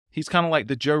He's kind of like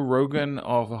the Joe Rogan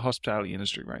of the hospitality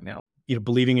industry right now.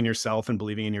 Believing in yourself and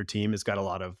believing in your team has got a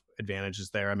lot of advantages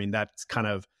there. I mean, that's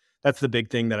the big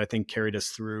thing that I think carried us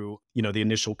through, the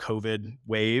initial COVID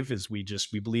wave is we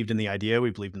believed in the idea,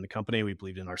 we believed in the company, we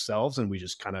believed in ourselves, and we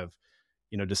just kind of,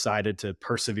 decided to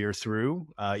persevere through,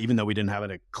 even though we didn't have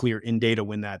a clear end date of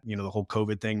when that, the whole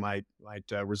COVID thing might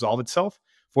resolve itself.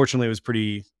 Fortunately, it was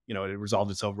it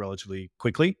resolved itself relatively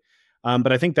quickly.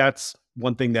 But I think that's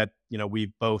one thing that,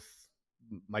 we both,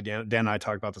 Dan and I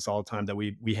talk about this all the time, that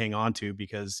we hang on to,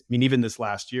 because I mean, even this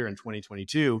last year in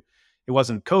 2022, it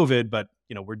wasn't COVID, but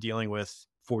we're dealing with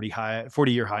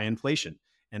 40-year high inflation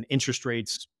and interest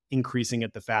rates increasing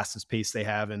at the fastest pace they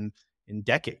have in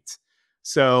decades.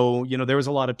 So, there was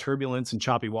a lot of turbulence and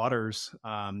choppy waters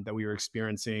that we were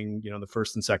experiencing, the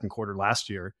first and second quarter last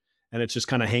year. And it's just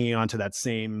kind of hanging on to that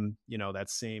same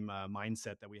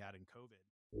mindset that we had in COVID.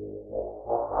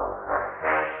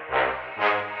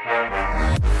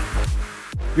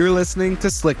 You're listening to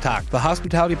Slick Talk, the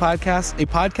hospitality podcast, a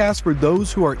podcast for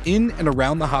those who are in and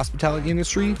around the hospitality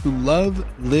industry who love,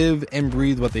 live, and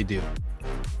breathe what they do.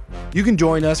 You can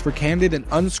join us for candid and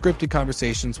unscripted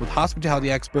conversations with hospitality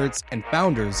experts and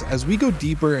founders as we go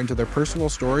deeper into their personal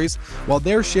stories while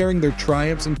they're sharing their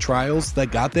triumphs and trials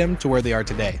that got them to where they are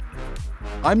today.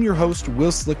 I'm your host,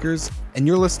 Will Slickers, and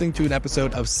you're listening to an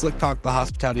episode of Slick Talk, the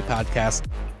hospitality podcast.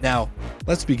 Now,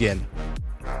 let's begin.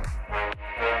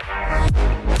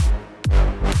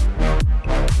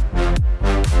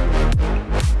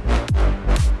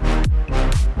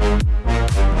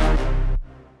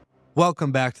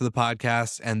 Welcome back to the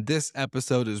podcast, and this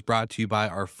episode is brought to you by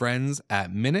our friends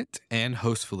at Minute and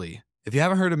Hostfully. If you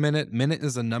haven't heard of Minute, Minute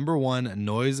is the #1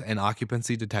 noise and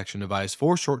occupancy detection device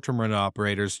for short-term rental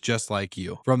operators just like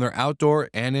you. From their outdoor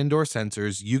and indoor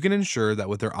sensors, you can ensure that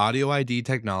with their audio ID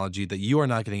technology that you are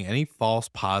not getting any false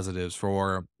positives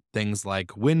for things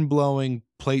like wind blowing,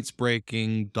 plates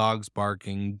breaking, dogs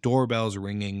barking, doorbells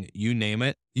ringing, you name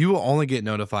it. You will only get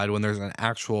notified when there's an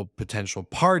actual potential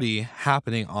party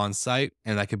happening on site,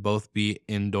 and that could both be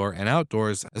indoor and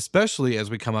outdoors, especially as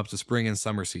we come up to spring and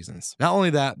summer seasons. Not only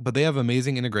that, but they have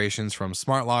amazing integrations from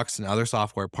smart locks and other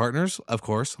software partners, of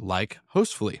course, like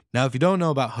Hostfully. Now, if you don't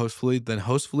know about Hostfully, then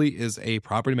Hostfully is a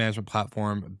property management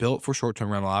platform built for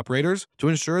short-term rental operators to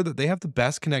ensure that they have the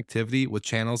best connectivity with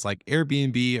channels like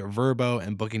Airbnb, Vrbo,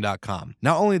 and Booking.com.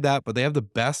 Not only that, but they have the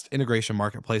best integration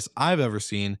marketplace I've ever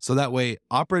seen, so that way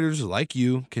operators like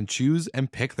you can choose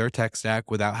and pick their tech stack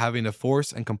without having to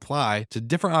force and comply to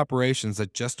different operations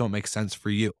that just don't make sense for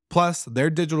you. Plus, their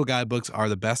digital guidebooks are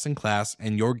the best in class,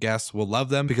 and your guests will love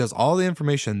them because all the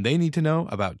information they need to know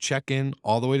about check-in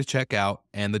all the way to check-out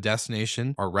and the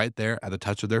destination are right there at the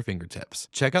touch of their fingertips.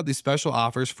 Check out these special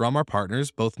offers from our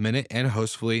partners, both Minute and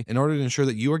Hostfully, in order to ensure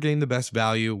that you are getting the best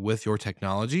value with your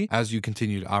technology as you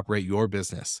continue to operate your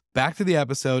business. Back to the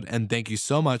episode, and thank you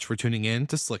so much for tuning in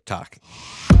to Slick Talk.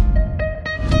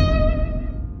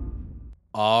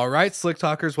 All right, Slick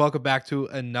Talkers, welcome back to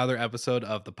another episode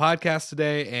of the podcast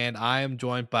today, and I am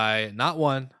joined by not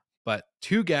one, but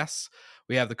two guests.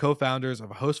 We have the co-founders of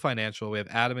Host Financial. We have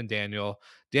Adam and Daniel.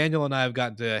 Daniel and I have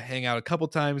gotten to hang out a couple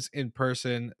times in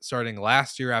person starting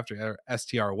last year after our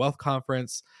STR Wealth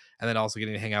Conference, and then also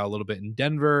getting to hang out a little bit in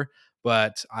Denver.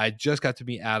 But I just got to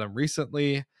meet Adam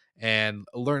recently and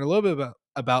learn a little bit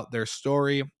about their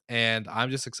story, and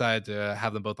I'm just excited to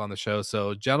have them both on the show.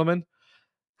 So, gentlemen,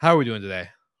 how are we doing today?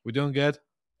 We doing good?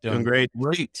 Doing great.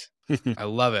 I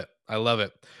love it. I love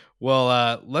it.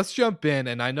 Well, let's jump in.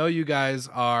 And I know you guys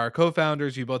are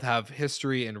co-founders. You both have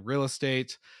history in real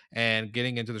estate and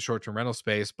getting into the short-term rental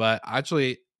space. But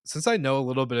actually, since I know a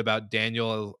little bit about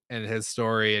Daniel and his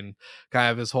story and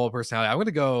kind of his whole personality, I'm going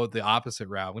to go the opposite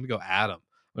route. I'm going to go Adam.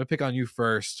 I'm going to pick on you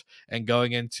first and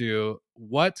going into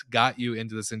what got you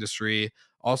into this industry.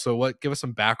 Also, give us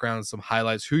some background, some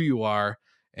highlights, who you are,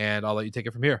 and I'll let you take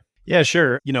it from here. Yeah,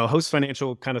 sure. Host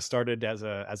Financial kind of started as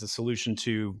a solution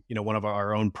to, one of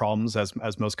our own problems,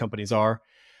 as most companies are.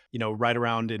 Right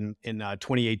around in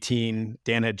 2018,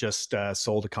 Dan had just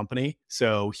sold a company,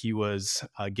 so he was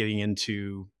getting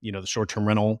into the short-term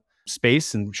rental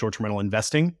space and short-term rental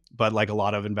investing. But like a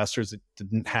lot of investors, it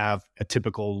didn't have a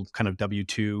typical kind of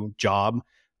W-2 job.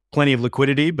 Plenty of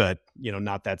liquidity, but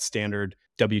not that standard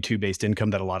W-2 based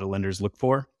income that a lot of lenders look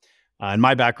for. And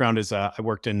my background is I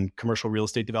worked in commercial real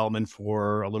estate development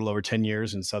for a little over 10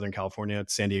 years in Southern California,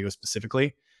 San Diego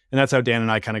specifically. And that's how Dan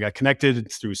and I kind of got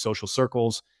connected through social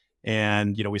circles.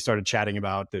 And, we started chatting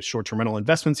about the short-term rental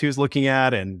investments he was looking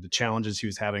at and the challenges he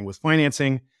was having with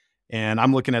financing. And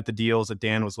I'm looking at the deals that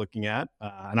Dan was looking at,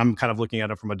 and I'm kind of looking at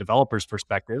it from a developer's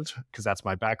perspective because that's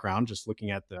my background, just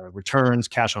looking at the returns,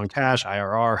 cash on cash,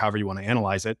 IRR, however you want to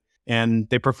analyze it. And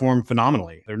they perform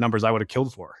phenomenally. They're numbers I would have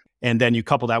killed for. And then you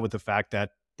couple that with the fact that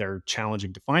they're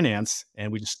challenging to finance.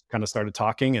 And we just kind of started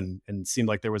talking and seemed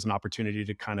like there was an opportunity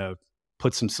to kind of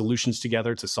put some solutions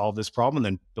together to solve this problem and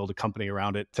then build a company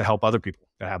around it to help other people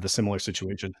that have the similar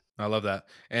situation. I love that.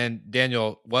 And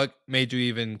Daniel, what made you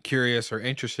even curious or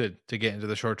interested to get into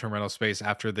the short-term rental space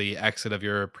after the exit of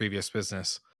your previous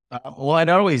business? Well, I'd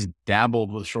always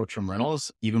dabbled with short-term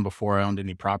rentals, even before I owned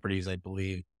any properties. I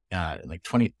believe, like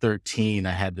 2013,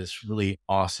 I had this really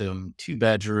awesome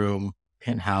 2-bedroom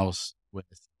penthouse with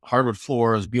hardwood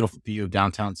floors, beautiful view of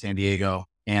downtown San Diego.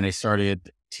 And I started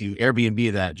to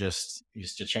Airbnb that just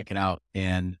to check it out.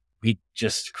 And we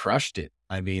just crushed it.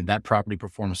 I mean, that property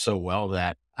performed so well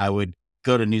that I would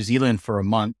go to New Zealand for a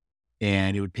month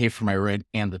and it would pay for my rent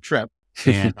and the trip.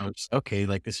 And I was okay,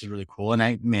 like this is really cool.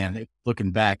 And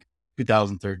looking back,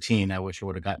 2013, I wish I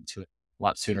would have gotten to it a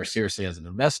lot sooner, seriously, as an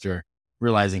investor,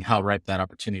 realizing how ripe that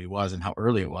opportunity was and how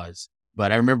early it was.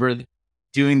 But I remember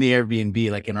doing the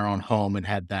Airbnb like in our own home and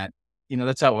had that,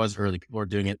 that's how it was early. People were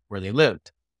doing it where they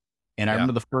lived. And I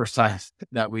remember the first time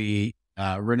that we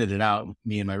rented it out,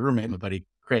 me and my roommate, my buddy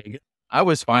Craig, I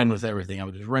was fine with everything. I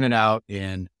would just rent it out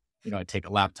and, I'd take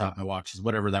a laptop, my watches,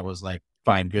 whatever that was like,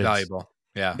 fine goods. Valuable.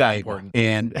 Yeah. Valuable. Important.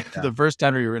 And the first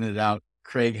time we rented it out,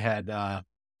 Craig had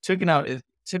took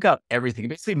out everything. He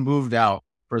basically moved out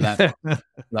for that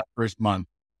that first month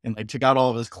and like took out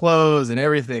all of his clothes and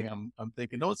everything. I'm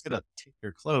thinking, no one's gonna take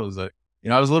your clothes. I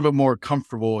was a little bit more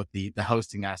comfortable with the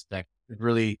hosting aspect. I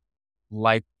really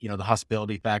like, the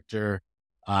hospitality factor.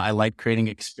 I like creating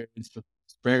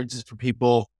experiences for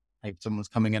people. Like someone's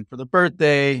coming in for their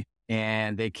birthday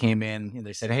and they came in and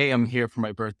they said, hey, I'm here for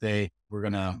my birthday.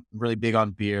 I'm really big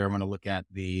on beer. I'm going to look at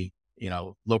the,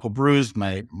 local brews,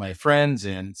 my friends.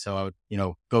 And so I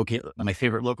would, go get my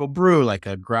favorite local brew, like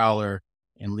a growler,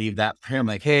 and leave that for him.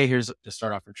 Like, hey, here's to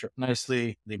start off your trip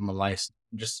nicely, leave him a license,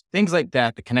 just things like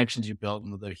that. The connections you build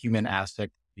and the human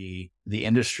aspect, the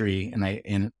industry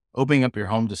and opening up your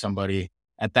home to somebody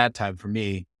at that time for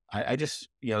me, I just,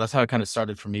 that's how it kind of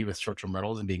started for me with short-term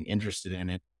rentals and being interested in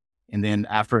it. And then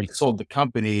after I sold the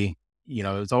company, it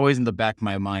was always in the back of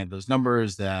my mind, those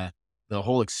numbers, the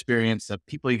whole experience, the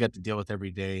people you get to deal with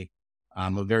every day.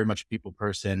 I'm a very much people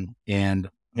person. And,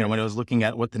 when I was looking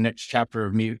at what the next chapter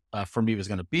of me, for me was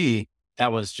going to be,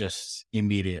 that was just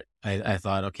immediate. I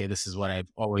thought, okay, this is what I've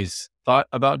always thought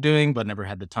about doing, but never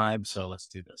had the time. So let's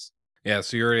do this. Yeah.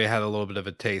 So you already had a little bit of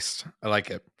a taste. I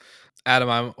like it. Adam,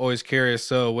 I'm always curious.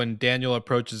 So when Daniel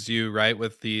approaches you, right,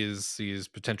 with these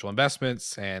potential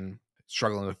investments and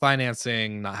struggling with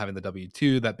financing, not having the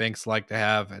W-2 that banks like to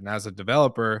have, and as a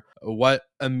developer, what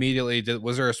immediately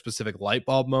was there a specific light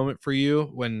bulb moment for you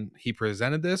when he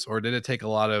presented this, or did it take a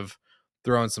lot of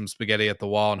throwing some spaghetti at the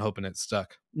wall and hoping it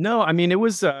stuck? No, I mean, it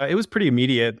was pretty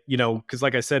immediate, because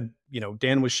like I said,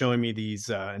 Dan was showing me these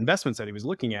investments that he was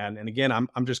looking at. And again,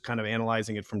 I'm just kind of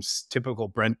analyzing it from typical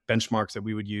benchmarks that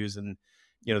we would use in,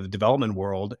 the development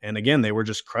world. And again, they were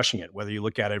just crushing it, whether you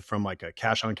look at it from like a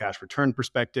cash on cash return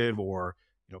perspective or,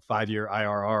 5-year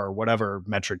IRR or whatever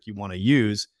metric you want to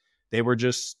use, they were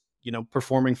just,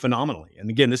 performing phenomenally.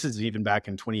 And again, this is even back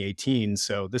in 2018.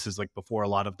 So this is like before a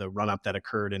lot of the run up that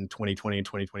occurred in 2020 and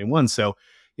 2021. So,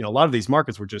 a lot of these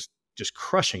markets were just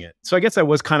crushing it. So I guess that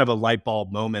was kind of a light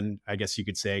bulb moment, I guess you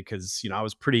could say, because, I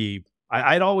was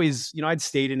I'd always, I'd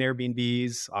stayed in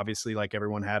Airbnbs, obviously, like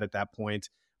everyone had at that point.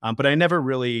 But I never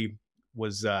really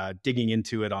was digging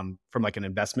into it from like an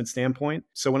investment standpoint.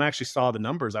 So when I actually saw the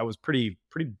numbers, I was pretty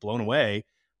blown away.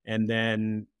 And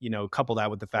then, couple that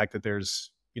with the fact that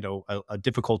there's, a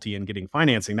difficulty in getting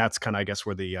financing. That's kind of, I guess,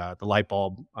 where the light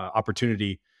bulb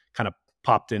opportunity kind of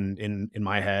popped in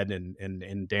my head and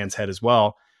in Dan's head as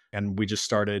well. And we just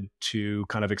started to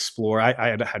kind of explore.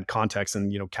 I had context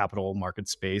in, capital market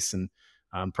space and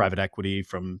private equity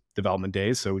from development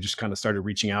days. So we just kind of started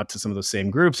reaching out to some of those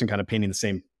same groups and kind of painting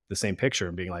the same picture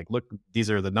and being like, look, these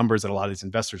are the numbers that a lot of these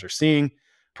investors are seeing,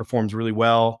 performs really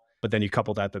well. But then you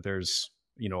couple that there's,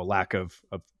 a lack of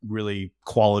really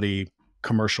quality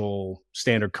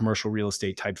standard commercial real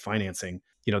estate type financing.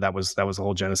 That was the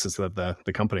whole genesis of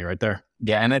the company right there.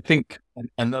 Yeah. And I think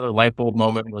another light bulb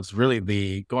moment was really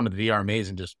going to the VRMAs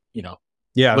and just,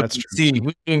 yeah, that's true. See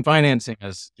who's doing financing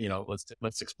as,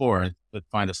 let's explore and let's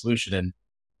find a solution. And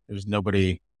there's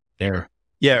nobody there.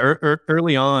 Yeah.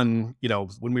 Early on,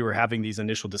 when we were having these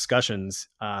initial discussions,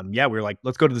 we were like,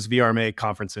 let's go to this VRMA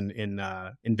conference in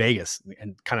Vegas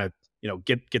and kind of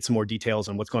get some more details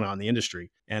on what's going on in the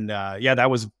industry. And yeah, that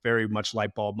was very much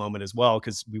light bulb moment as well,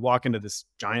 because we walk into this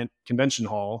giant convention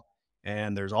hall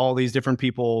and there's all these different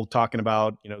people talking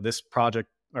about, this project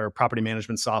or property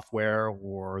management software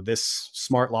or this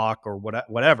smart lock or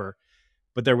whatever,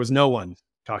 but there was no one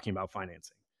talking about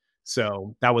financing.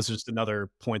 So that was just another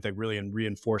point that really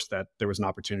reinforced that there was an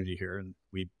opportunity here, and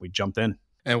we jumped in.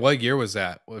 And what year was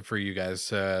that for you guys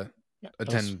to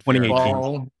attend? 2018.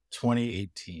 Fall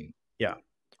 2018. Yeah.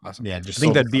 Awesome. Yeah, I just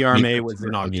think so- that BRMA yeah, was in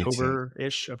 2018.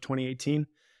 October-ish of 2018,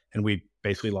 and we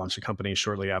basically launched the company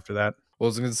shortly after that. Well, I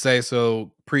was going to say,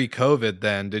 so pre-COVID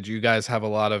then, did you guys have a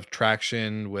lot of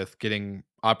traction with getting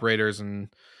operators and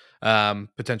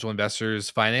potential investors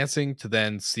financing to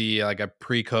then see like a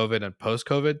pre-COVID and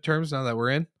post-COVID terms now that we're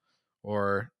in?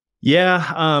 Or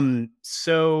Yeah.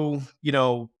 So,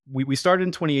 we started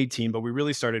in 2018, but we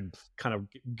really started kind of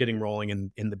getting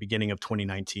rolling in the beginning of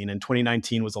 2019. And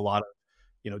 2019 was a lot of,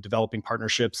 developing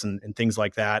partnerships and things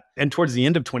like that. And towards the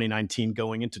end of 2019,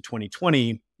 going into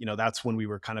 2020, that's when we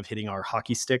were kind of hitting our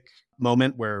hockey stick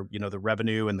moment where, the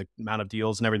revenue and the amount of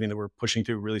deals and everything that we're pushing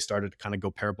through really started to kind of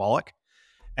go parabolic.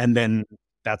 And then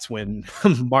that's when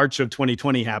March of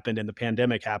 2020 happened and the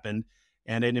pandemic happened,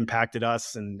 and it impacted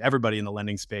us and everybody in the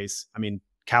lending space. I mean,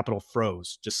 capital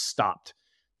froze, just stopped.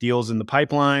 Deals in the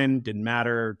pipeline didn't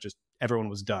matter, just everyone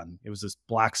was done. It was this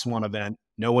black swan event.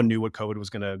 No one knew what COVID was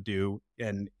going to do,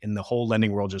 and in the whole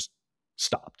lending world just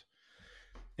stopped.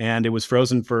 And it was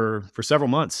frozen for several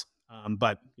months.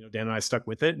 But Dan and I stuck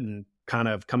with it, and kind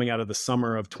of coming out of the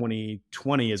summer of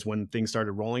 2020 is when things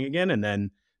started rolling again. And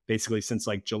then basically since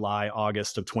like July,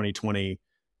 August of 2020,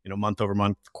 month over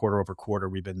month, quarter over quarter,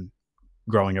 we've been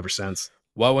growing ever since.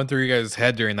 what went through you guys'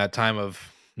 head during that time of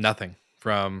nothing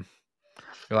from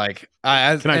like,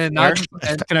 as, Can I and swear?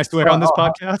 not, Can I swear on this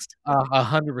podcast?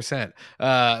 100%,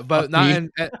 but Fuck not, me. and,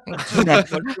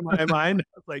 That went through my mind. I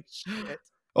was like, shit.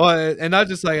 well, and not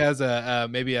just like as a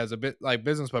maybe as a bit like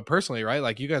business, but personally, right?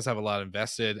 Like you guys have a lot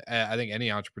invested. I think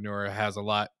any entrepreneur has a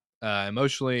lot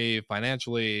emotionally,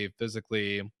 financially,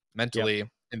 physically, mentally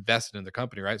invested in the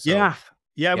company, right? So Yeah, it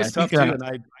Yeah, was I tough think, too.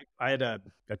 And I had a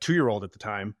 2-year-old at the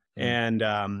time, and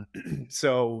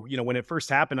so when it first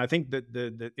happened, I think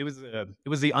that it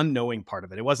was the unknowing part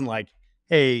of it. It wasn't like,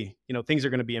 hey, things are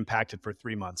going to be impacted for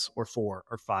 3 months or 4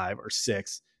 or 5 or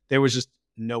 6. There was just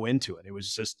no end to it. It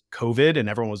was just COVID, and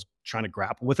everyone was trying to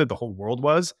grapple with it. The whole world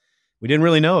was. We didn't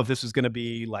really know if this was going to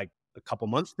be like a couple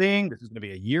months thing. This was going to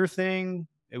be a year thing.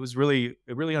 It was really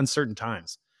uncertain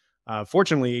times.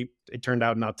 Fortunately, it turned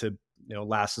out not to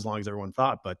last as long as everyone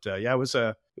thought. But yeah, it was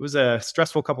a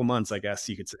stressful couple months, I guess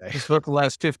you could say. Just look the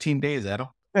last 15 days, Adam.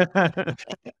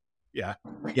 Yeah.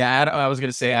 Yeah, Adam, I was going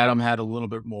to say Adam had a little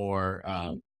bit more,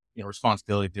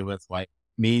 responsibility to do with, like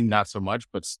me, not so much,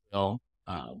 but still,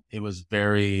 it was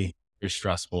very, very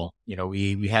stressful.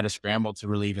 We had to scramble to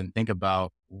really even think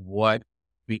about what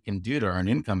we can do to earn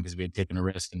income, because we had taken a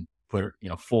risk and put,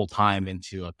 full time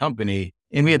into a company,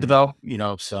 and we had developed,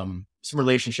 some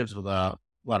relationships with a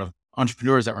lot of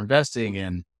entrepreneurs that were investing,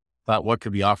 and thought, what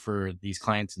could we offer these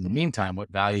clients in the meantime? What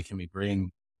value can we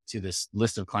bring to this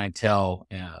list of clientele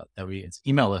it's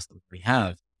email list that we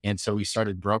have? And so we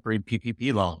started brokering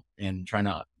PPP loan and trying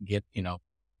to get,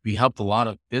 we helped a lot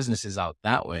of businesses out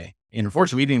that way. And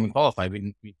unfortunately, we didn't even qualify.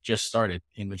 We just started,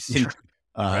 and we didn't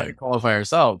qualify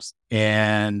ourselves.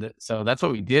 And so that's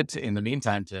what we did in the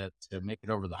meantime to make it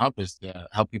over the hump, is to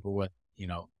help people with,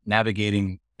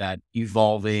 navigating that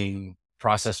evolving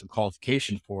process of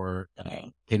qualification for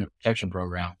payment protection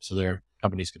program, so their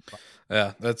companies could.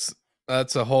 yeah,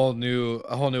 that's a whole new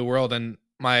world. And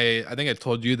I think I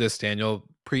told you this, Daniel,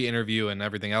 pre-interview and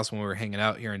everything else when we were hanging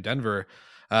out here in Denver.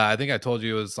 I think I told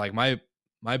you it was like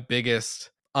my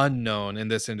biggest unknown in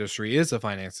this industry is the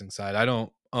financing side. I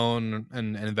don't own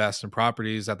and invest in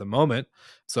properties at the moment,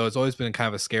 so it's always been kind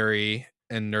of a scary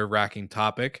and nerve-wracking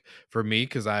topic for me,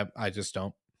 because I just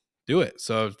don't do it.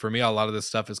 So for me, a lot of this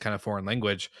stuff is kind of foreign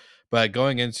language. But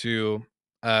going into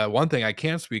one thing I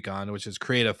can speak on, which is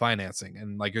creative financing,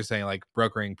 and like you're saying, like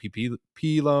brokering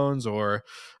PPP loans or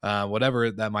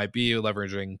whatever that might be,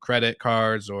 leveraging credit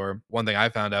cards. Or one thing I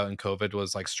found out in COVID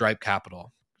was like Stripe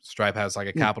Capital. Stripe has like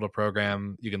a capital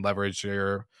program. You can leverage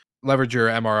your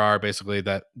MRR basically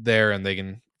that there, and they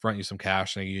can front you some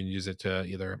cash, and you can use it to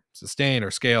either sustain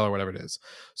or scale or whatever it is.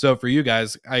 So for you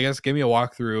guys, I guess give me a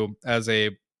walkthrough as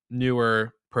a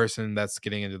newer person that's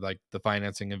getting into like the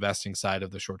financing investing side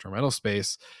of the short-term rental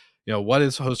space. What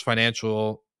is Host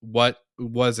Financial? What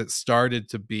was it started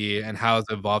to be, and how has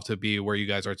it evolved to be where you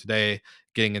guys are today,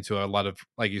 getting into a lot of,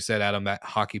 like you said, Adam, that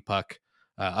hockey puck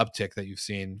uptick that you've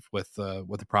seen with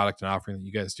the product and offering that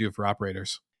you guys do for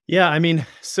operators? Yeah, I mean,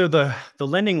 so the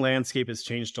lending landscape has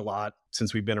changed a lot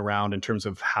since we've been around in terms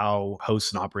of how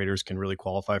hosts and operators can really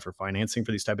qualify for financing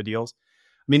for these type of deals.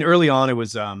 I mean, early on it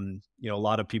was a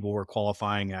lot of people were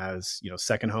qualifying as,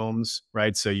 second homes,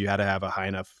 right? So you had to have a high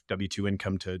enough W2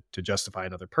 income to justify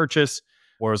another purchase.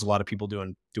 Whereas a lot of people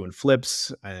doing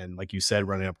flips and, like you said,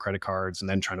 running up credit cards and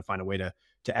then trying to find a way to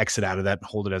exit out of that and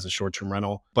hold it as a short-term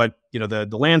rental. But the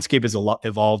landscape has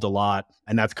evolved a lot,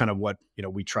 and that's kind of what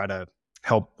we try to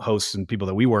help hosts and people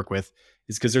that we work with,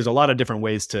 is because there's a lot of different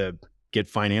ways to get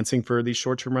financing for these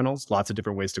short-term rentals. Lots of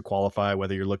different ways to qualify,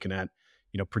 whether you're looking at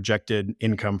projected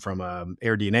income from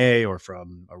AirDNA or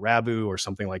from a Rabu or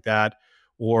something like that,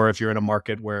 or if you're in a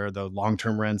market where the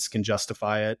long-term rents can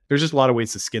justify it. There's just a lot of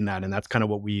ways to skin that, and that's kind of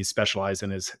what we specialize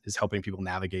in, is helping people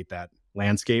navigate that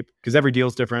landscape, because every deal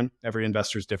is different, every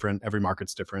investor is different, every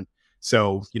market's different.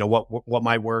 So, what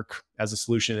might work as a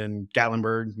solution in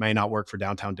Gatlinburg may not work for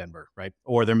downtown Denver, right?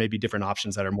 Or there may be different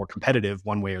options that are more competitive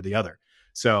one way or the other.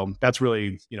 So that's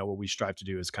really, what we strive to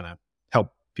do, is kind of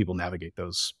help people navigate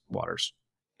those waters.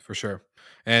 For sure.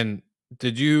 And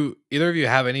did you either of you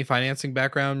have any financing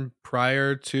background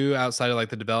prior to, outside of like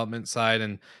the development side?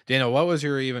 And Daniel, what was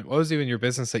even your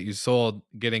business that you sold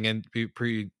getting in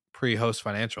pre host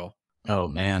financial? Oh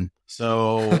man.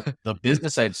 So the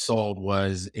business I'd sold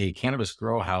was a cannabis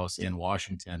grow house in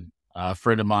Washington. A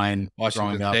friend of mine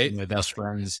growing Washington up, State. my best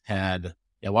friends had,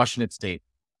 yeah, Washington State.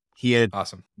 He had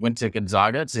Awesome. went to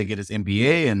Gonzaga to get his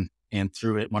MBA, and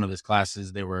through it, one of his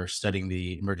classes, they were studying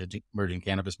the emerging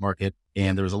cannabis market.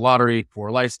 And there was a lottery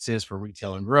for licenses for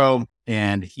retail and grow.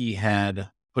 And he had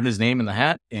put his name in the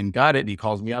hat and got it. And he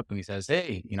calls me up and he says,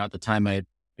 hey, at the time I had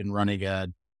been running a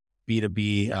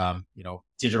B2B,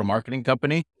 digital marketing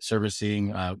company,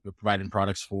 servicing, providing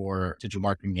products for digital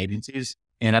marketing agencies.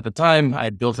 And at the time, I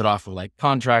had built it off of like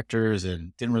contractors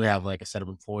and didn't really have like a set of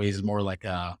employees, more like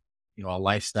a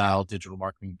lifestyle digital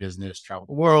marketing business, travel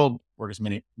the world, work as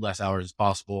many less hours as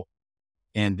possible.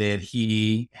 And then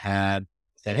he had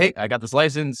said, hey, I got this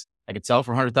license. I could sell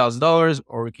for $100,000,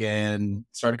 or we can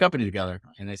start a company together.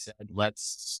 And I said, let's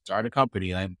start a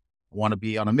company. I want to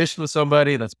be on a mission with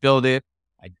somebody. Let's build it.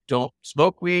 I don't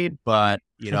smoke weed, but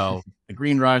the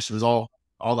green rush was all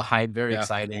the hype, very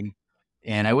exciting.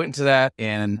 And I went into that,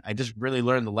 and I just really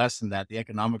learned the lesson that the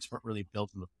economics weren't really built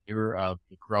in the favor of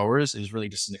the growers. It was really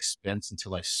just an expense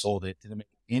until I sold it. Didn't make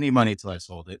any money until I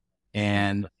sold it.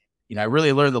 And, I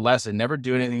really learned the lesson, never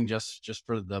do anything just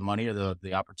for the money or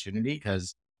the opportunity,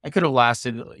 because I could have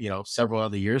lasted, several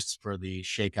other years for the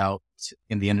shakeout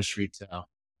in the industry to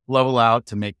level out,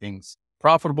 to make things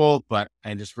profitable. But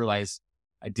I just realized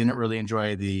I didn't really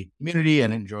enjoy the community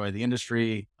and enjoy the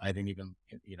industry. I didn't even,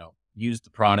 use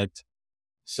the product.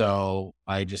 So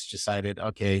I just decided,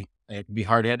 okay, I can be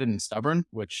hard headed and stubborn,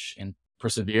 and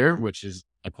persevere, which is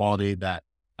a quality that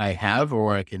I have,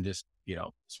 or I can just,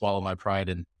 swallow my pride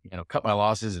and, cut my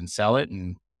losses and sell it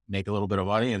and make a little bit of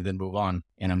money and then move on.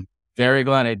 And I'm very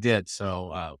glad I did.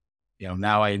 So,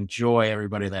 now I enjoy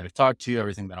everybody that I've talked to,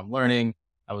 everything that I'm learning.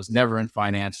 I was never in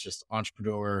finance, just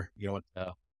entrepreneur, went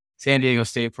to San Diego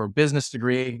State for a business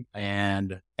degree.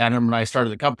 And Adam and I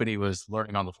started the company was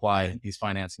learning on the fly these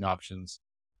financing options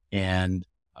and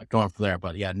going from there.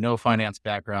 But yeah, no finance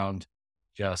background,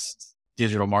 just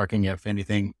digital marketing, if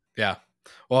anything. Yeah.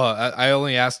 Well, I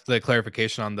only asked the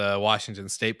clarification on the Washington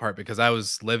State part because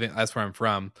that's where I'm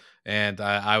from. And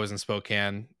I was in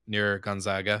Spokane near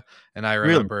Gonzaga. And I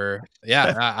Really? remember,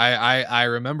 yeah, I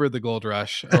remember the gold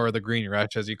rush, or the green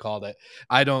rush, as you called it.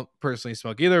 I don't personally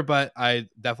smoke either, but I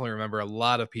definitely remember a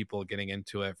lot of people getting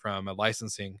into it from a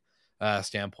licensing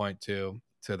standpoint to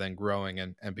then growing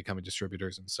and becoming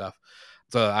distributors and stuff.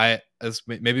 So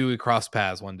maybe we cross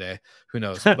paths one day, who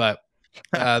knows? But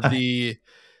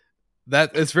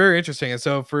that it's very interesting. And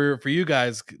so for you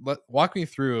guys, walk me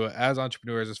through, as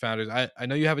entrepreneurs, as founders. I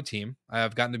know you have a team. I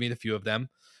have gotten to meet a few of them.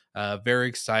 Very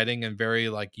exciting and very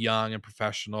like young and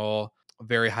professional,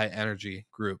 very high energy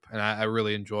group. And I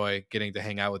really enjoy getting to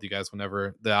hang out with you guys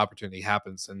whenever the opportunity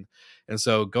happens. And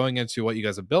so going into what you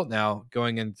guys have built now,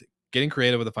 going into getting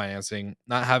creative with the financing,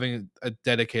 not having a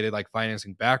dedicated like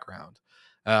financing background.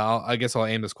 I guess I'll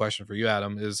aim this question for you,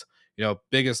 Adam, is,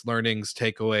 biggest learnings,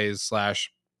 takeaways,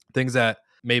 slash things that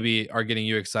maybe are getting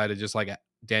you excited, just like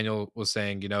Daniel was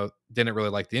saying, didn't really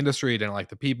like the industry, didn't like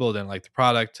the people, didn't like the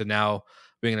product, to now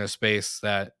being in a space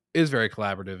that is very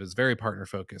collaborative, is very partner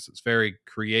focused, it's very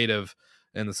creative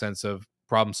in the sense of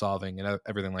problem solving and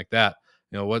everything like that.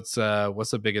 What's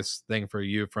the biggest thing for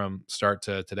you from start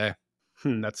to today?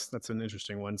 That's an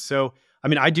interesting one. So, I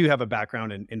mean, I do have a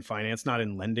background in finance, not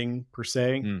in lending per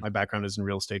se. Mm. My background is in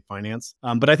real estate finance.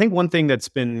 But I think one thing that's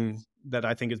been that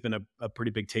I think has been a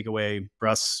pretty big takeaway for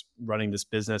us running this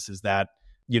business is that,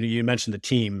 you mentioned the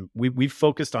team. We've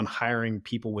focused on hiring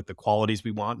people with the qualities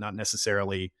we want, not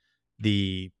necessarily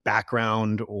the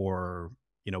background or,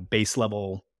 base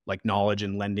level like knowledge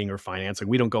in lending or financing.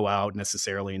 We don't go out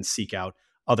necessarily and seek out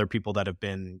other people that have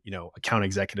been, account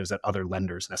executives at other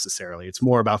lenders necessarily. It's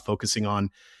more about focusing on,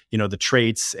 the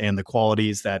traits and the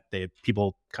qualities that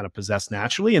people kind of possess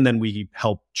naturally. And then we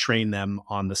help train them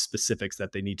on the specifics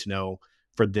that they need to know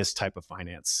for this type of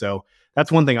finance. So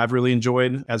that's one thing I've really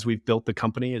enjoyed as we've built the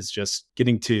company, is just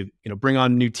getting to, bring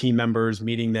on new team members,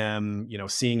 meeting them,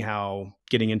 seeing how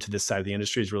getting into this side of the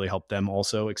industry has really helped them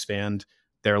also expand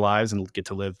their lives and get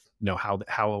to live,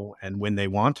 how and when they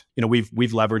want. We've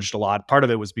leveraged a lot. Part of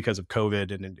it was because of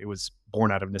COVID and it was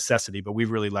born out of necessity, but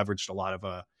we've really leveraged a lot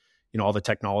of, all the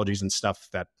technologies and stuff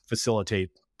that facilitate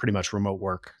pretty much remote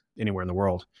work anywhere in the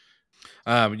world.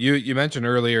 You mentioned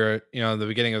earlier, in the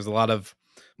beginning, there's a lot of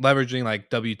leveraging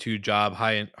like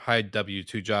high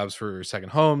W2 jobs for second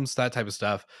homes, that type of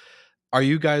stuff. Are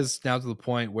you guys now to the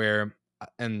point where,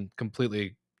 and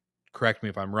completely correct me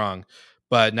if I'm wrong,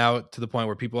 but now to the point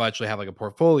where people actually have like a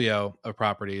portfolio of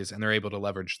properties and they're able to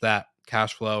leverage that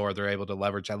cash flow, or they're able to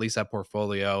leverage at least that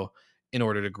portfolio in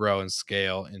order to grow and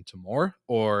scale into more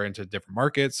or into different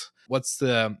markets? What's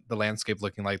the landscape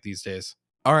looking like these days?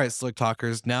 All right, Slick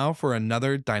Talkers, now for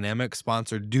another dynamic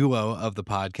sponsored duo of the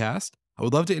podcast. I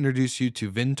would love to introduce you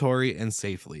to Vintory and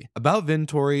Safely. About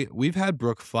Vintory, we've had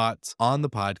Brooke Flotz on the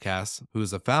podcast, who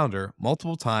is a founder,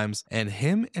 multiple times, and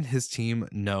him and his team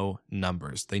know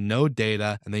numbers. They know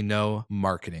data and they know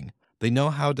marketing. They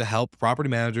know how to help property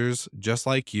managers just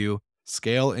like you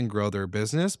scale and grow their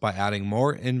business by adding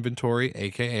more inventory,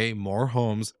 aka more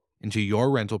homes, into your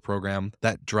rental program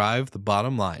that drive the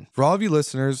bottom line. For all of you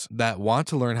listeners that want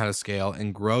to learn how to scale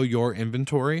and grow your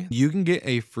inventory, you can get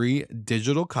a free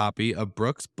digital copy of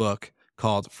Brooke's book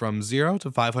called From Zero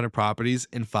to 500 Properties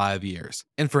in 5 Years.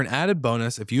 And for an added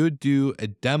bonus, if you would do a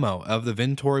demo of the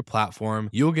Vintory platform,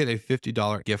 you'll get a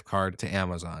 $50 gift card to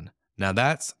Amazon. Now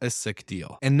that's a sick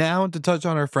deal. And now to touch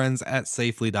on our friends at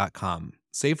Safely.com.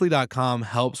 Safely.com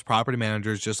helps property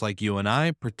managers just like you and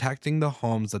I protecting the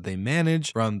homes that they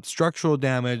manage from structural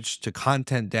damage to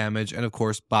content damage and, of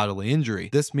course, bodily injury.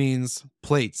 This means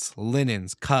plates,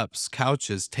 linens, cups,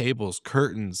 couches, tables,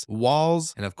 curtains,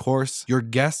 walls, and, of course, your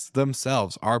guests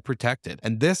themselves are protected.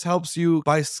 And this helps you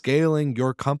by scaling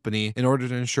your company in order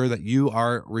to ensure that you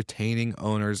are retaining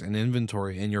owners and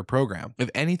inventory in your program. If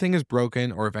anything is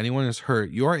broken or if anyone is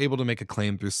hurt, you are able to make a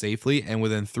claim through Safely, and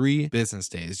within 3 business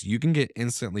days, you can get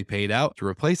instantly paid out to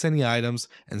replace any items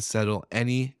and settle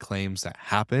any claims that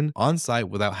happen on site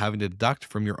without having to deduct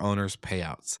from your owner's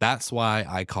payouts. That's why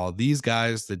I call these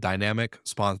guys the dynamic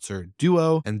sponsor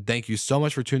duo. And thank you so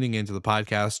much for tuning into the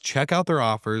podcast. Check out their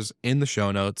offers in the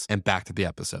show notes, and back to the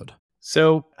episode.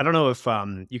 So I don't know if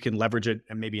you can leverage it,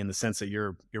 and maybe in the sense that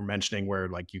you're mentioning, where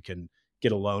like you can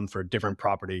get a loan for a different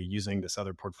property using this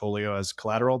other portfolio as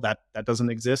collateral. That doesn't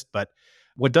exist, but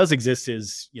what does exist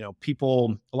is, a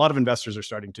lot of investors are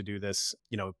starting to do this,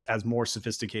 as more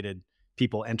sophisticated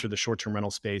people enter the short-term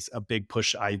rental space. A big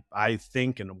push, I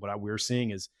think, and what we're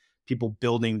seeing is people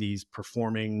building these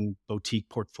performing boutique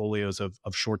portfolios of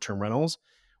short-term rentals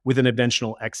with an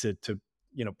eventual exit to,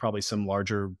 probably some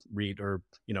larger REIT or,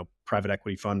 private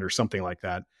equity fund or something like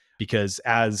that. Because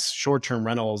as short-term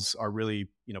rentals are really,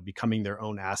 becoming their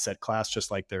own asset class, just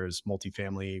like there's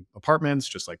multifamily apartments,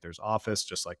 just like there's office,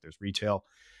 just like there's retail,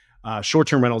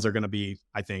 short-term rentals are going to be,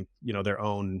 I think, their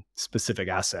own specific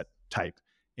asset type.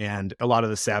 And a lot of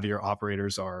the savvier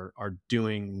operators are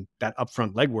doing that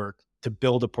upfront legwork to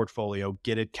build a portfolio,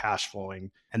 get it cash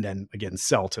flowing, and then again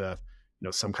sell to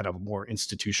some kind of more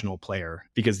institutional player.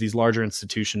 Because these larger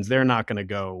institutions, they're not going to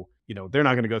go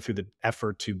through the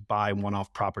effort to buy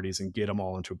one-off properties and get them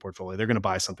all into a portfolio. They're going to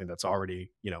buy something that's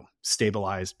already,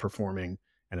 stabilized, performing,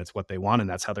 and it's what they want. And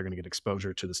that's how they're going to get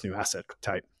exposure to this new asset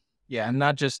type. Yeah. And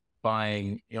not just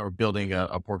buying or building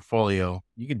a portfolio.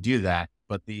 You can do that,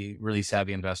 but the really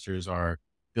savvy investors are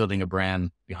building a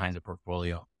brand behind the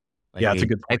portfolio. Like yeah, it's a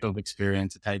good type of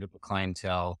experience, a type of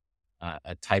clientele,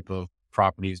 a type of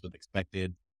properties with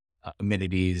expected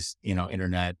amenities,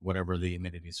 internet, whatever the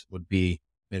amenities would be,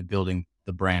 and building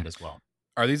the brand as well.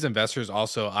 Are these investors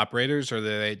also operators, or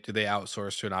do they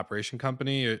outsource to an operation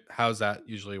company? Or how does that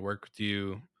usually work? Do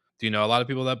you know a lot of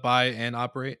people that buy and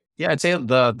operate? Yeah, I'd say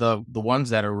the ones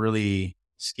that are really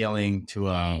scaling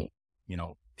to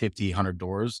 50, 100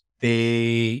 doors,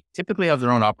 they typically have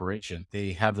their own operation.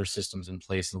 They have their systems in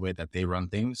place in the way that they run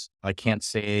things. I can't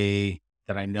say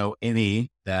that I know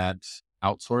any that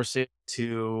outsource it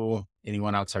to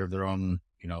anyone outside of their own,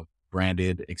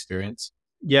 branded experience?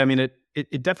 Yeah, I mean,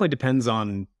 it definitely depends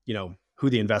on, who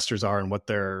the investors are and what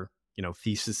their,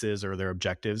 thesis is or their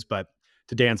objectives. But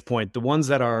to Dan's point, the ones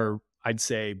that are, I'd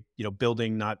say,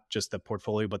 building not just the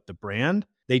portfolio, but the brand,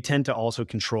 they tend to also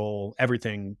control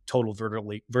everything total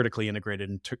vertically integrated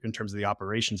in terms of the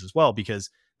operations as well, because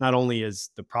not only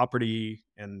is the property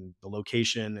and the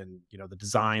location and, the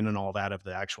design and all that of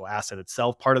the actual asset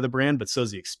itself part of the brand, but so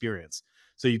is the experience.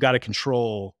 So you've got to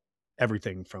control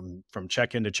everything from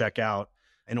check in to check out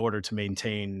in order to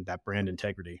maintain that brand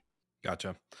integrity.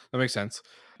 Gotcha. That makes sense.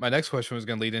 My next question was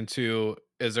going to lead into,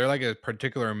 is there like a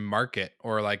particular market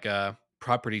or like a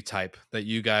property type that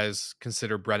you guys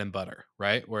consider bread and butter,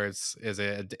 right? Where is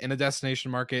it in a destination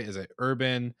market? Is it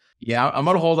urban? Yeah, I'm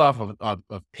going to hold off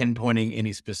of pinpointing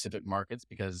any specific markets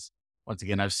because once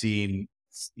again, I've seen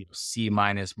C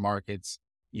minus markets,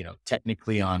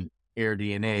 technically on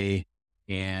AirDNA,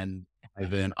 and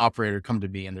I've an operator come to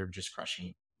me and they're just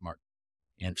crushing market,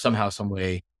 and somehow, some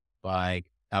way, by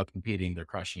out competing, they're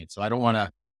crushing it. So I don't want to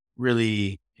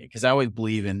really, because I always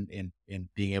believe in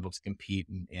being able to compete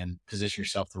and position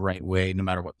yourself the right way, no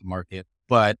matter what the market.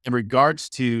 But in regards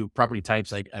to property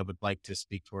types, I would like to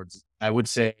speak towards, I would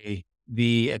say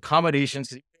the accommodations,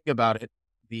 'cause if you think about it,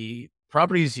 the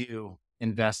properties you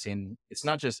invest in, it's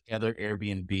not just other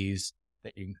Airbnbs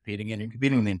that you're competing in, you're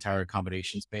competing in the entire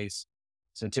accommodation space.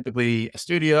 So typically a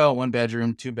studio, 1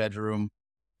 bedroom, 2 bedroom,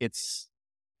 it's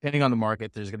depending on the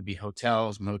market, there's going to be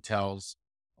hotels, motels,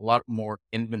 a lot more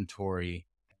inventory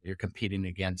you're competing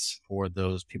against for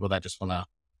those people that just want to,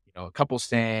 a couple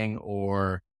staying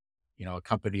or, a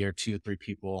company or 2 or 3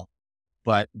 people.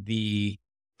 But the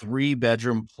 3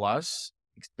 bedroom plus,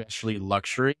 especially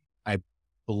luxury, I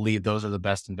believe those are the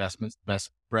best investments, best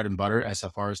bread and butter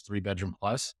SFRs, 3 bedroom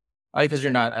plus. Because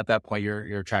you're not at that point,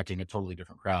 you're attracting a totally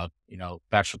different crowd,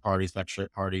 bachelor parties,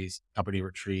 bachelorette parties, company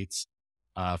retreats,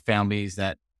 families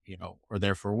that, are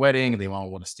there for a wedding. They all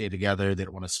want to stay together. They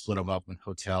don't want to split them up in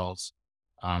hotels,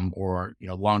 or,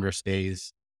 longer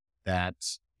stays that,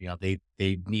 they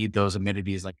need those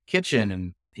amenities like a kitchen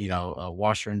and, a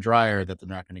washer and dryer that they're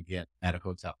not going to get at a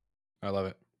hotel. I love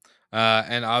it.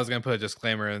 And I was going to put a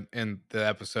disclaimer in the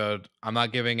episode. I'm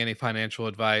not giving any financial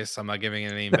advice. I'm not giving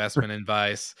any investment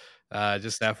advice.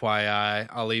 Just FYI,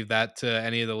 I'll leave that to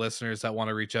any of the listeners that want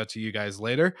to reach out to you guys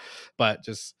later. But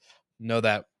just know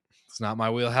that it's not my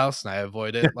wheelhouse and I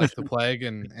avoid it like the plague,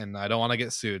 and I don't want to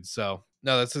get sued. So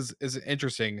no, this is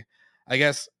interesting. I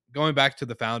guess going back to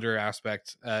the founder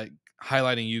aspect,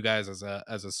 highlighting you guys as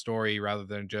a story rather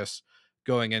than just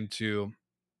going into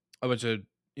a bunch of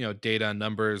data and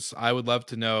numbers. I would love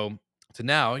to know, to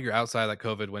now you're outside that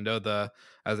COVID window, the,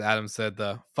 as Adam said,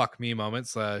 the fuck me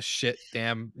moments, shit,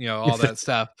 damn, all that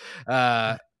stuff.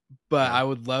 But Yeah. I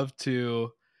would love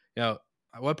to,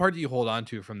 what part do you hold on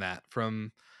to from that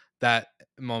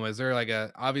moment? Is there like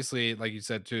obviously, like you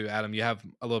said too, Adam, you have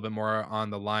a little bit more on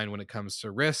the line when it comes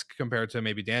to risk compared to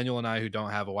maybe Daniel and I, who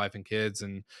don't have a wife and kids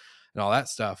and all that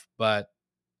stuff. But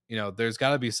there's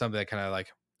got to be something that kind of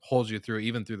like holds you through,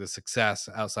 even through the success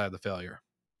outside of the failure.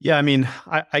 Yeah, I mean,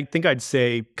 I think I'd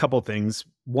say a couple things.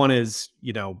 One is,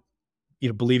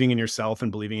 believing in yourself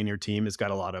and believing in your team has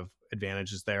got a lot of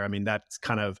advantages there. I mean, that's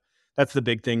the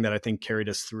big thing that I think carried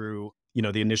us through,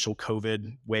 the initial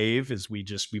COVID wave is we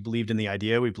believed in the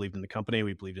idea, we believed in the company,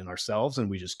 we believed in ourselves, and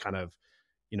we just kind of,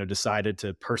 decided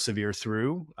to persevere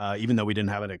through, even though we didn't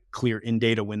have a clear end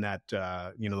date of when that,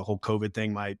 the whole COVID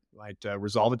thing might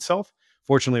resolve itself.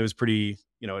 Fortunately, it was pretty,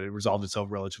 it resolved itself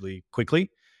relatively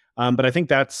quickly. But I think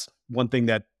that's one thing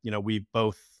that, we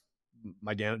both,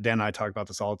 Dan and I talk about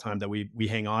this all the time, that we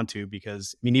hang on to,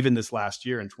 because I mean, even this last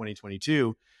year in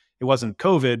 2022, it wasn't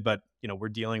COVID, but we're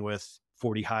dealing with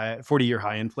 40-year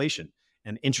high inflation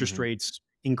and interest Mhm. rates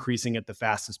increasing at the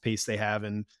fastest pace they have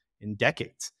in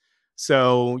decades.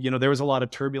 So, there was a lot of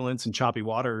turbulence and choppy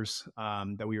waters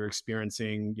that we were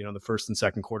experiencing, the first and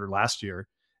second quarter last year.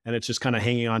 And it's just kind of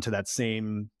hanging on to that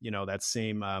same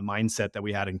mindset that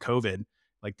we had in COVID.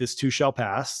 Like, this too shall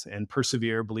pass, and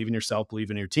persevere, believe in yourself,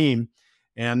 believe in your team.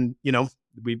 And,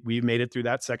 we made it through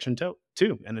that section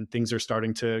too. And then things are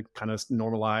starting to kind of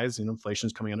normalize,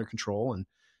 inflation's coming under control. And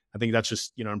I think that's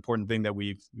just, an important thing that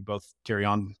we both carry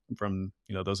on from,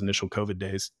 those initial COVID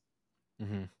days.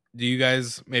 Mhm. Do you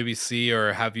guys maybe see,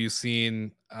 or have you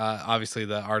seen, obviously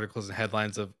the articles and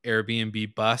headlines of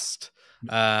Airbnb bust,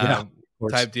 Yeah, of uh,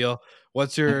 course. type deal? I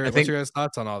What's think your guys'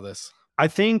 thoughts on all this? I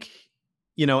think,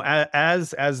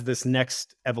 as this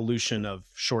next evolution of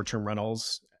short-term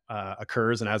rentals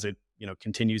occurs, and as it,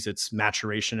 continues its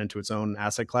maturation into its own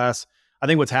asset class, I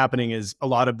think what's happening is a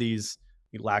lot of these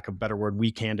lack of better word,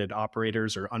 weak-handed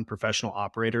operators or unprofessional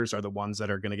operators are the ones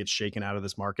that are going to get shaken out of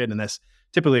this market. And this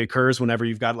typically occurs whenever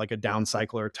you've got like a down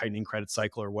cycle or a tightening credit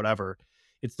cycle or whatever.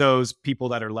 It's those people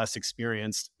that are less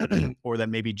experienced or that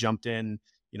maybe jumped in,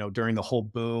 during the whole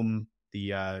boom, the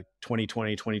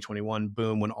 2020, 2021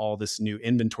 boom, when all this new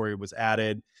inventory was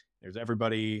added. There's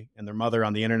everybody and their mother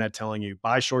on the internet telling you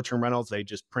buy short-term rentals. They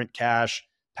just print cash,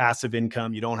 passive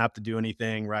income. You don't have to do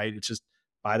anything, right? It's just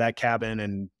buy that cabin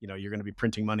and you're going to be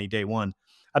printing money day one.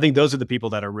 I think those are the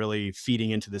people that are really feeding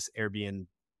into this Airbnb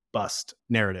bust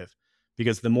narrative,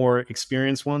 because the more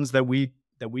experienced ones that we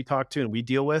talk to and we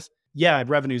deal with, yeah,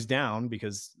 revenue's down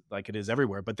because like it is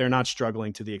everywhere, but they're not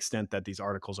struggling to the extent that these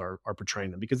articles are portraying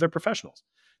them, because they're professionals.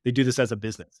 They do this as a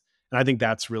business. And I think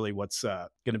that's really what's going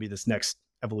to be this next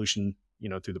evolution,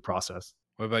 through the process.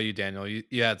 What about you, Daniel?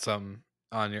 You had some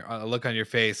on your a look on your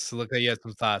face. Look like you had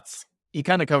some thoughts. You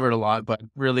kind of covered a lot, but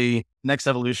really next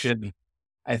evolution,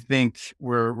 I think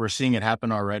we're seeing it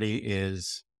happen already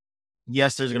is,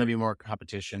 yes, there's going to be more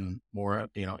competition, more,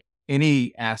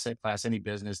 any asset class, any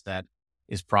business that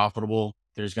is profitable,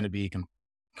 there's going to be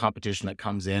competition that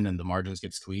comes in and the margins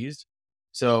get squeezed.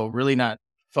 So really not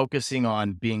focusing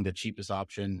on being the cheapest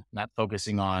option, not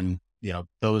focusing on,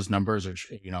 those numbers are,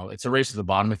 it's a race to the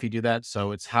bottom if you do that.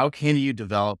 So it's how can you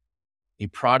develop a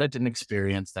product and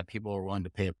experience that people are willing to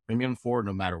pay a premium for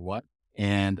no matter what.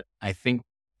 And I think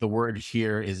the word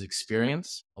here is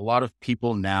experience. A lot of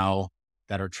people now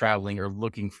that are traveling are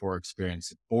looking for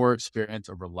experience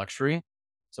over luxury.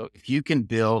 So if you can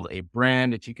build a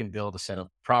brand, if you can build a set of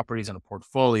properties and a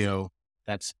portfolio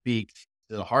that speak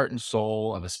to the heart and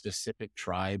soul of a specific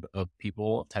tribe of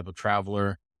people, type of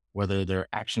traveler, whether they're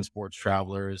action sports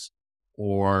travelers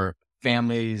or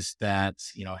families that,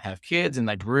 have kids, and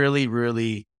like really,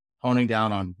 really honing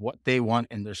down on what they want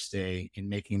in their stay and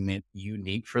making it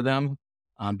unique for them.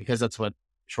 Because that's what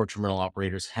short-term rental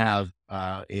operators have,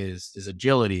 is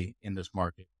agility in this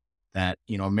market that,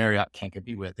 Marriott can't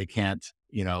compete with. They can't,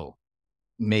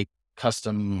 make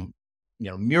custom,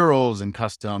 murals and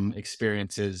custom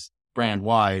experiences brand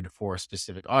wide for a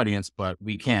specific audience, but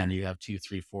we can. You have 2,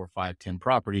 3, 4, 5, 10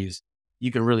 properties.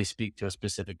 You can really speak to a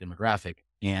specific demographic.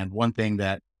 And one thing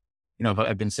that,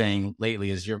 I've been saying lately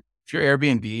is if your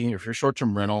Airbnb or if your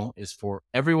short-term rental is for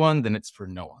everyone, then it's for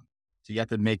no one. So you have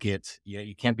to make it,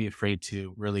 you can't be afraid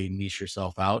to really niche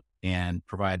yourself out and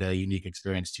provide a unique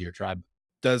experience to your tribe.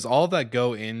 Does all that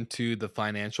go into the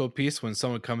financial piece when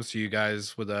someone comes to you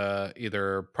guys with a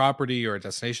either property or a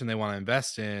destination they want to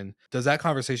invest in? Does that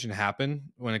conversation happen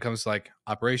when it comes to like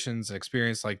operations and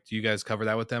experience? Like, do you guys cover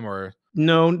that with them or?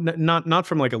 No, not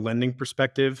from like a lending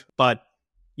perspective, but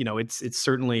it's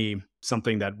certainly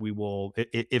something that we will,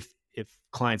 if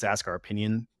clients ask our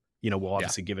opinion, we'll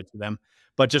obviously give it to them.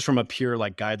 But just from a pure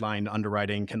like guideline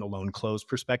underwriting, can the loan close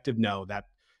perspective, no,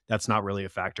 that's not really a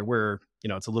factor. Where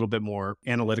it's a little bit more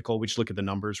analytical. We just look at the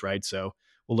numbers, right? So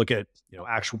we'll look at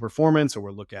actual performance, or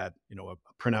we'll look at a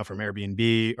printout from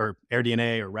Airbnb or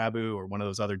AirDNA or Rabu or one of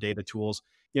those other data tools.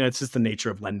 It's just the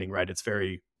nature of lending, right? It's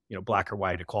very black or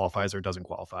white. It qualifies or it doesn't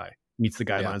qualify, meets the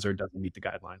guidelines or it doesn't meet the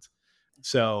guidelines.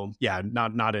 So yeah,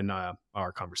 not in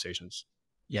our conversations.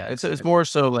 Yeah, it's more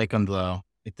so like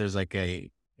if there's like a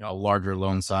larger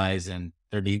loan size and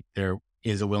there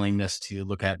is a willingness to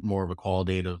look at more of a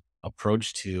qualitative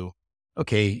approach to,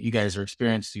 okay, you guys are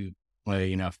experienced,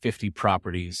 50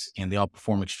 properties and they all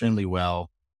perform extremely well.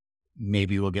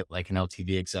 Maybe we'll get like an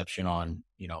LTV exception on,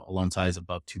 a loan size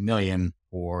above 2 million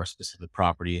for a specific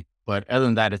property. But other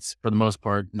than that, it's for the most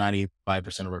part, 95%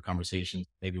 of our conversations,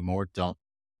 maybe more, don't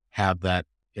have that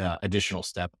additional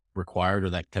step required or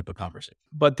that type of conversation.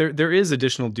 But there is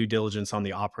additional due diligence on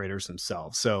the operators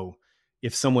themselves. So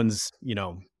if someone's,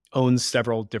 owns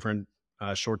several different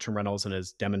short-term rentals and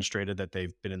has demonstrated that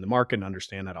they've been in the market and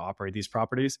understand how to operate these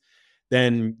properties,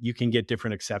 then you can get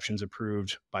different exceptions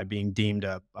approved by being deemed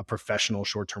a professional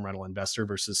short-term rental investor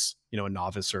versus, a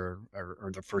novice or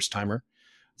the first timer.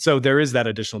 So there is that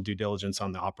additional due diligence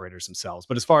on the operators themselves.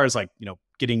 But as far as like,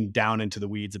 getting down into the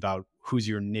weeds about who's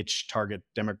your niche target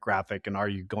demographic and are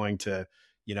you going to,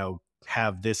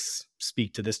 have this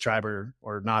speak to this tribe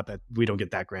or not, that we don't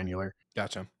get that granular.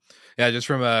 Gotcha. Yeah, just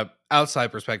from a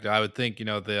outside perspective, I would think,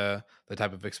 the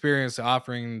type of experience, the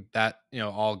offering that,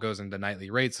 all goes into nightly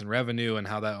rates and revenue and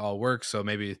how that all works. So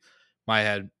maybe my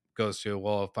head goes to,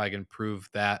 well, if I can prove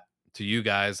that to you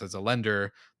guys as a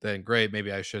lender, then great,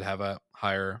 maybe I should have a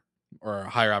higher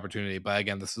opportunity. But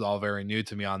again, this is all very new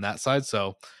to me on that side.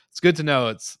 So it's good to know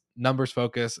it's numbers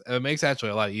focused. It makes actually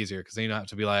a lot easier because then you don't have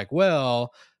to be like,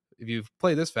 well, if you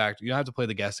play this factor, you don't have to play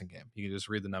the guessing game. You can just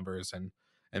read the numbers and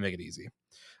make it easy.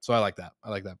 So I like that.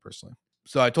 I like that personally.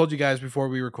 So I told you guys before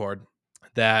we record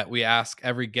that we ask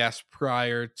every guest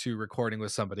prior to recording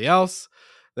with somebody else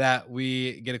that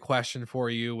we get a question for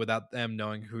you without them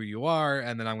knowing who you are.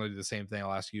 And then I'm going to do the same thing.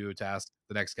 I'll ask you to ask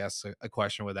the next guest a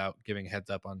question without giving a heads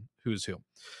up on who's who.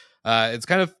 It's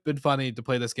kind of been funny to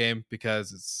play this game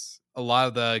because it's a lot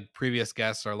of the previous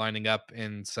guests are lining up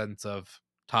in sense of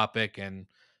topic and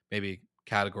maybe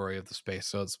category of the space.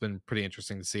 So it's been pretty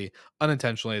interesting to see.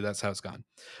 Unintentionally, that's how it's gone.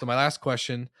 So my last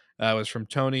question was from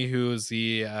Tony, who is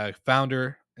the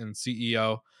founder and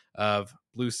CEO of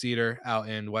Blue Cedar out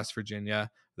in West Virginia.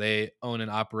 They own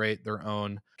and operate their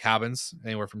own cabins,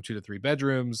 anywhere from 2 to 3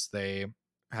 bedrooms. They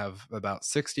have about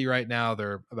 60 right now.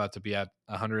 They're about to be at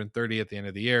 130 at the end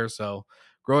of the year. So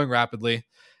growing rapidly.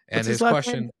 And What's his last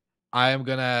question, name? I am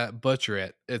going to butcher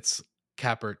it. It's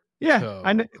Capert. Yeah,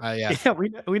 I know. Yeah. Yeah, we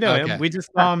know Okay. him. We just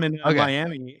saw him in Okay.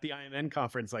 Miami, the IMN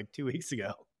conference like 2 weeks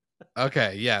ago.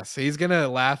 Okay. Yes. He's going to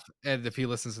laugh. And if he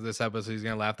listens to this episode, he's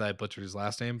going to laugh that I butchered his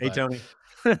last name. Hey, But Tony.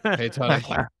 hey, Tony.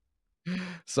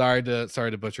 Sorry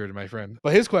to butcher it, my friend.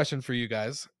 But his question for you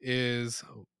guys is,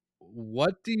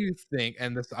 what do you think?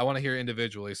 And this I want to hear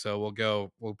individually, so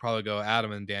we'll probably go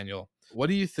Adam and Daniel. What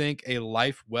do you think a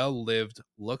life well lived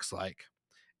looks like?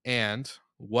 And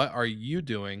what are you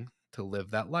doing to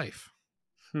live that life?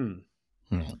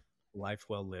 Life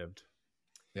well lived.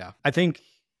 Yeah. I think,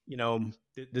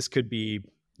 this could be,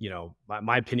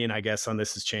 my opinion, I guess, on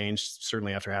this has changed,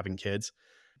 certainly after having kids.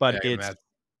 But Yeah, it's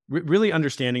really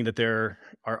understanding that there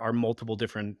are multiple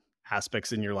different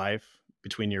aspects in your life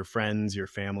between your friends, your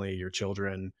family, your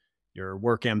children, your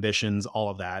work ambitions, all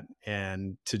of that.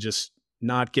 And to just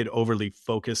not get overly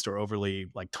focused or overly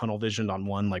like tunnel visioned on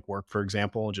one, like work, for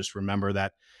example. Just remember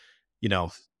that,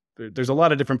 there's a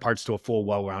lot of different parts to a full,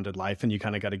 well-rounded life, and you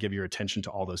kind of got to give your attention to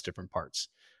all those different parts.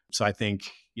 So I think,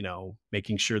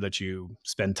 making sure that you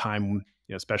spend time,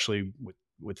 especially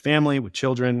with family, with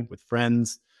children, with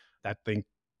friends, that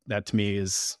to me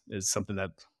is something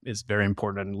that is very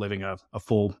important in living a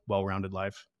full, well-rounded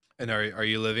life. And are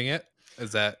you living it?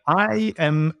 Is that I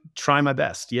am trying my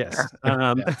best. Yes.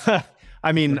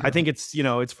 I mean, I think it's,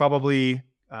 it's probably,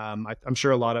 I'm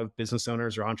sure a lot of business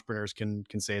owners or entrepreneurs can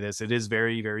say this. It is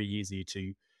very, very easy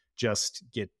to just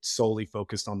get solely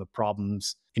focused on the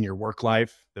problems in your work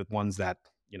life, the ones that,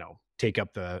 take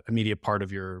up the immediate part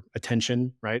of your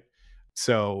attention. Right.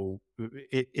 So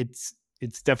it's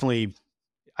definitely,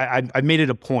 I made it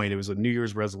a point. It was a New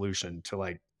Year's resolution to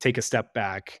like take a step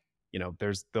back.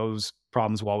 There's those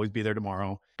problems will always be there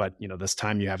tomorrow, but this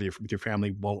time you have with your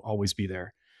family won't always be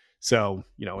there. So,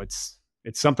 it's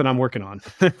something I'm working on,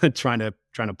 trying to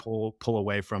pull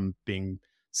away from being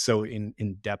so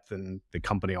in depth in the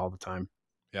company all the time.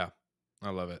 Yeah,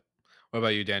 I love it. What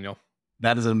about you, Daniel?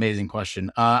 That is an amazing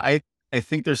question. I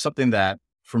think there's something that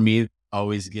for me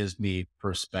always gives me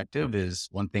perspective. Is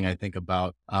one thing I think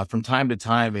about from time to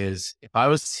time is if I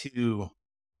was to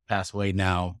pass away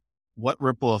now, what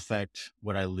ripple effect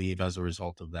would I leave as a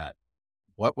result of that?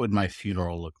 What would my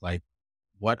funeral look like?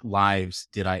 What lives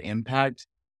did I impact?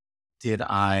 Did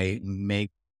I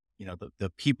make,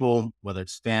 the people, whether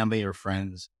it's family or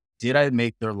friends, did I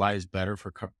make their lives better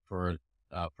for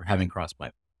having crossed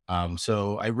by?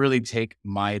 So I really take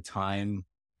my time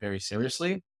very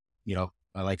seriously.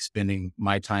 I like spending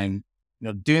my time,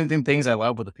 doing the things I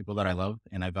love with the people that I love,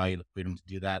 and I value the freedom to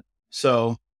do that.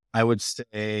 So I would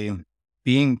say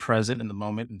being present in the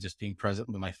moment and just being present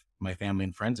with my family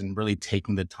and friends and really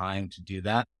taking the time to do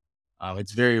that.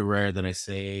 It's very rare that I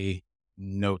say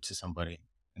no to somebody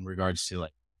in regards to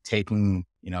like taking,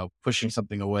 pushing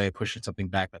something away, pushing something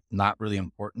back that's not really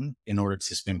important in order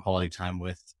to spend quality time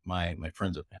with my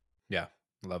friends with family. Yeah,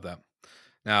 I love that.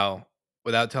 Now,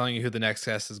 without telling you who the next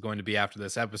guest is going to be after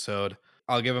this episode,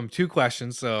 I'll give them 2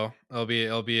 questions. So it'll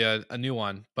be a new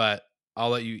one, but I'll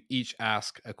let you each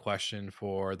ask a question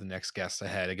for the next guest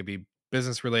ahead. It could be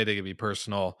business related, it could be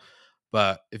personal,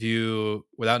 but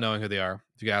without knowing who they are,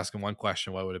 if you could ask them one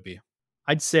question, what would it be?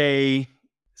 I'd say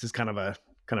this is kind of a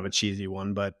cheesy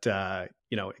one, but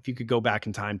if you could go back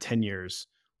in time 10 years,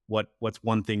 what's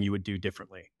one thing you would do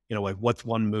differently? Like what's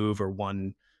one move or what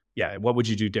would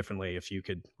you do differently if you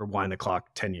could rewind the clock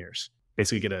 10 years?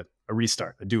 Basically get a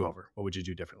restart, a do-over. What would you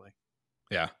do differently?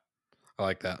 Yeah, I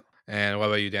like that. And what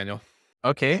about you, Daniel?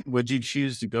 Okay. Would you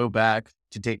choose to go back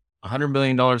to take $100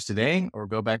 million today or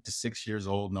go back to 6 years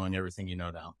old knowing everything you know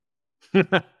now?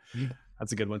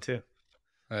 That's a good one too.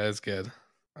 That is good.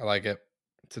 I like it.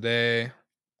 Today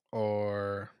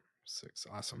or 6.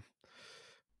 Awesome.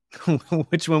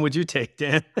 Which one would you take,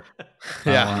 Dan?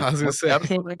 Yeah, I was going to say. I would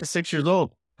go back to 6 years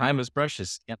old. Time is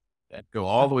precious. I'd go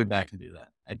all the way back and do that.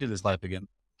 I'd do this life again.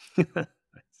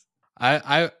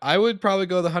 I would probably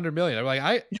go the 100 million. I'm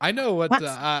like, I know what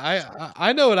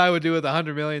I know what I would do with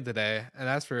 100 million today, and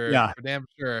that's for damn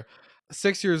sure.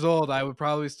 6 years old, I would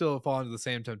probably still fall into the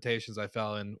same temptations I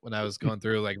fell in when I was going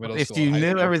through like middle If school. you high knew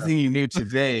school. everything you knew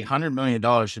today, $100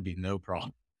 million should be no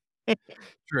problem.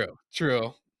 True.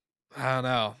 I don't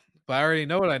know, but I already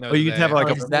know what I know. Well, you'd have like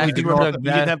exactly you'd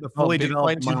have the fully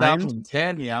developed mind.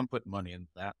 2010. Yeah, I'm putting money into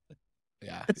that.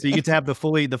 Yeah. So you get to have the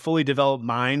fully developed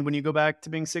mind when you go back to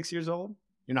being 6 years old.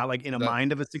 You're not like in a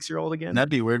mind of a 6-year-old again. That'd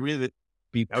be weird. We'd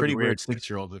be pretty weird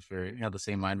 6-year-olds if we had the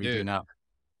same mind we do now.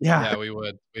 Yeah, we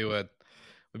would.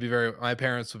 Would be very. My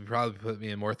parents would probably put me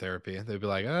in more therapy. They'd be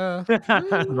like,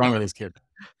 what's wrong with this kid?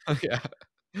 Yeah.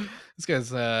 This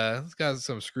guy's got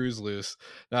some screws loose.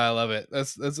 No, I love it.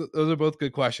 Those are both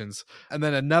good questions. And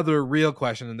then another real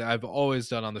question that I've always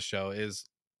done on the show is,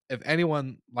 if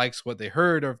anyone likes what they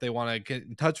heard, or if they want to get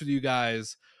in touch with you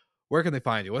guys, where can they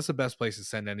find you? What's the best place to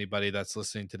send anybody that's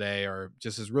listening today, or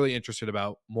just is really interested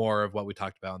about more of what we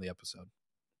talked about in the episode?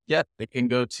 Yeah, they can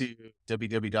go to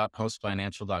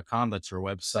www.postfinancial.com. That's our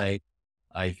website.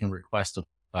 You can request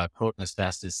a quote in as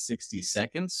fast as 60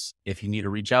 seconds. If you need to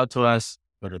reach out to us,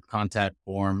 go to the contact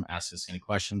form, ask us any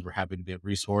questions. We're happy to be a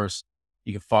resource.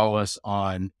 You can follow us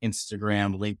on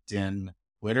Instagram, LinkedIn,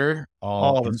 Twitter,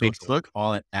 all on Facebook,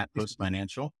 all at Post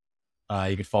Financial.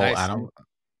 You can follow Adam.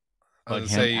 I was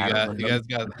gonna say you guys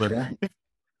got Twitter.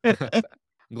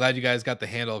 I'm glad you guys got the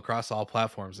handle across all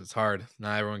platforms. It's hard.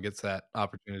 Not everyone gets that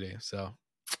opportunity. So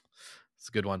it's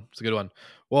a good one. It's a good one.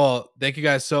 Well, thank you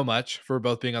guys so much for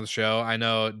both being on the show. I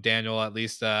know Daniel, at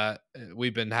least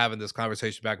we've been having this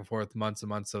conversation back and forth months and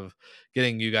months of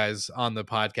getting you guys on the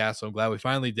podcast. So I'm glad we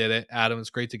finally did it. Adam, it's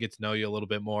great to get to know you a little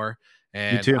bit more.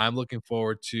 And I'm looking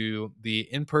forward to the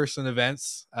in-person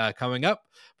events coming up,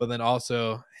 but then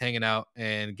also hanging out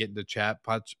and getting to chat,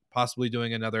 possibly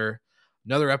doing another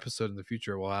episode in the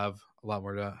future. We'll have a lot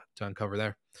more to uncover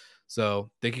there. So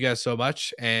thank you guys so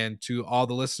much. And to all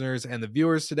the listeners and the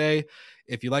viewers today,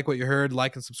 if you like what you heard,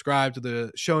 like and subscribe to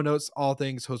the show notes. All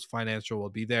things Host Financial will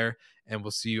be there, and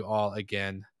we'll see you all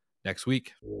again next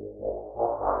week.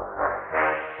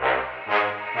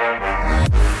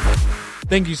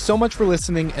 Thank you so much for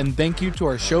listening, and thank you to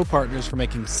our show partners for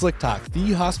making Slick Talk,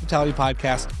 the hospitality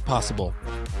podcast, possible.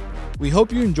 We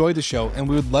hope you enjoyed the show, and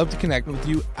we would love to connect with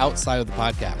you outside of the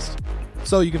podcast.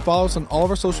 So you can follow us on all of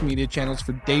our social media channels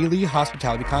for daily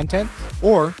hospitality content,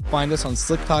 or find us on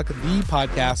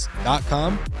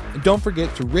slicktalkthepodcast.com. And don't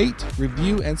forget to rate,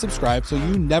 review, and subscribe so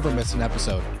you never miss an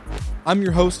episode. I'm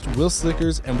your host, Will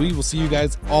Slickers, and we will see you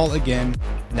guys all again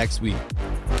next week.